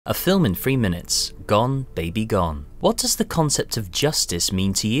A film in 3 minutes. Gone, baby, gone. What does the concept of justice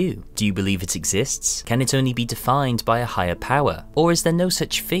mean to you? Do you believe it exists? Can it only be defined by a higher power? Or is there no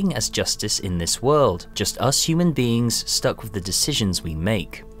such thing as justice in this world? Just us human beings stuck with the decisions we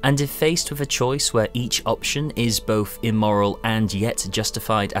make? And if faced with a choice where each option is both immoral and yet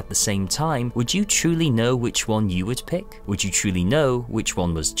justified at the same time, would you truly know which one you would pick? Would you truly know which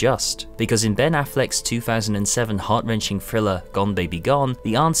one was just? Because in Ben Affleck's 2007 heart-wrenching thriller Gone Baby Gone,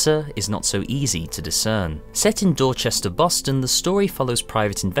 the answer is not so easy to discern. Set in Dorchester, Boston, the story follows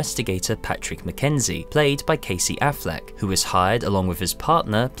private investigator Patrick McKensie, played by Casey Affleck, who is hired along with his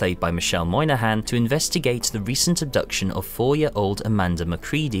partner, played by Michelle Moynihan, to investigate the recent abduction of 4-year-old Amanda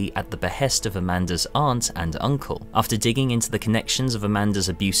McCready at the behest of Amanda's aunt and uncle. After digging into the connections of Amanda's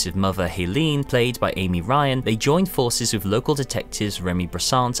abusive mother Helene, played by Amy Ryan, they join forces with local detectives Remy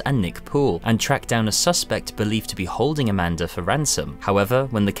Bressant and Nick Poole, and track down a suspect believed to be holding Amanda for ransom. However,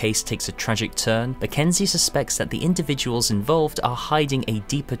 when the case takes a tragic turn, Mackenzie suspects that the individuals involved are hiding a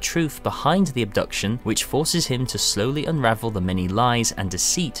deeper truth behind the abduction, which forces him to slowly unravel the many lies and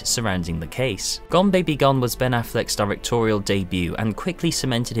deceit surrounding the case. Gone Baby Gone was Ben Affleck's directorial debut and quickly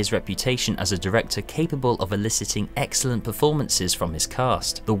cemented his reputation as a director capable of eliciting excellent performances from his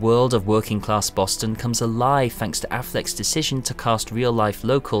cast. The world of working-class Boston comes alive thanks to Affleck's decision to cast real-life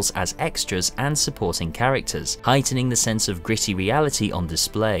locals as extras and supporting characters, heightening the sense of gritty reality on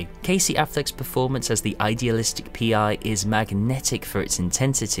display. Casey Affleck's performance as the idealistic PI is magnetic for its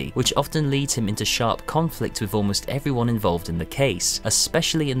intensity, which often leads him into sharp conflict with almost everyone involved in the case,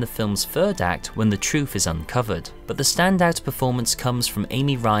 especially in the film's third act when the truth is uncovered. But the standout performance comes from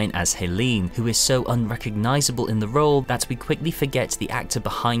Amy Ryan as Helene, who is so unrecognizable in the role that we quickly forget the actor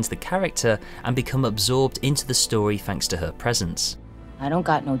behind the character and become absorbed into the story thanks to her presence. I don't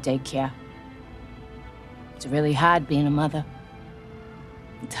got no daycare. It's really hard being a mother.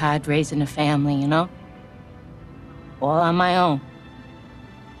 It's hard raising a family, you know? All on my own.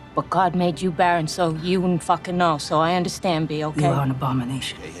 But God made you barren, so you wouldn't fucking know, so I understand, B, okay? You are an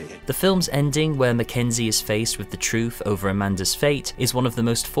abomination. The film's ending, where Mackenzie is faced with the truth over Amanda's fate, is one of the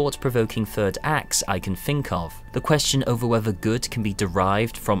most thought-provoking third acts I can think of. The question over whether good can be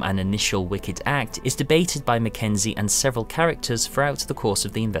derived from an initial wicked act is debated by Mackenzie and several characters throughout the course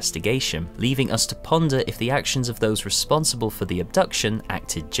of the investigation, leaving us to ponder if the actions of those responsible for the abduction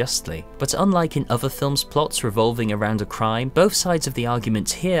acted justly. But unlike in other films' plots revolving around a crime, both sides of the argument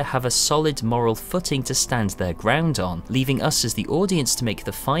here have a solid moral footing to stand their ground on, leaving us as the audience to make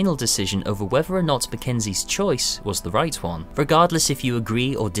the final decision over whether or not Mackenzie's choice was the right one. Regardless if you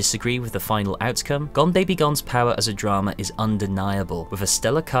agree or disagree with the final outcome, Gone Baby Gone's power as a drama is undeniable, with a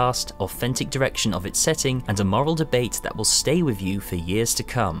stellar cast, authentic direction of its setting, and a moral debate that will stay with you for years to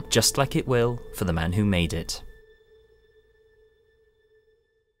come, just like it will for the man who made it.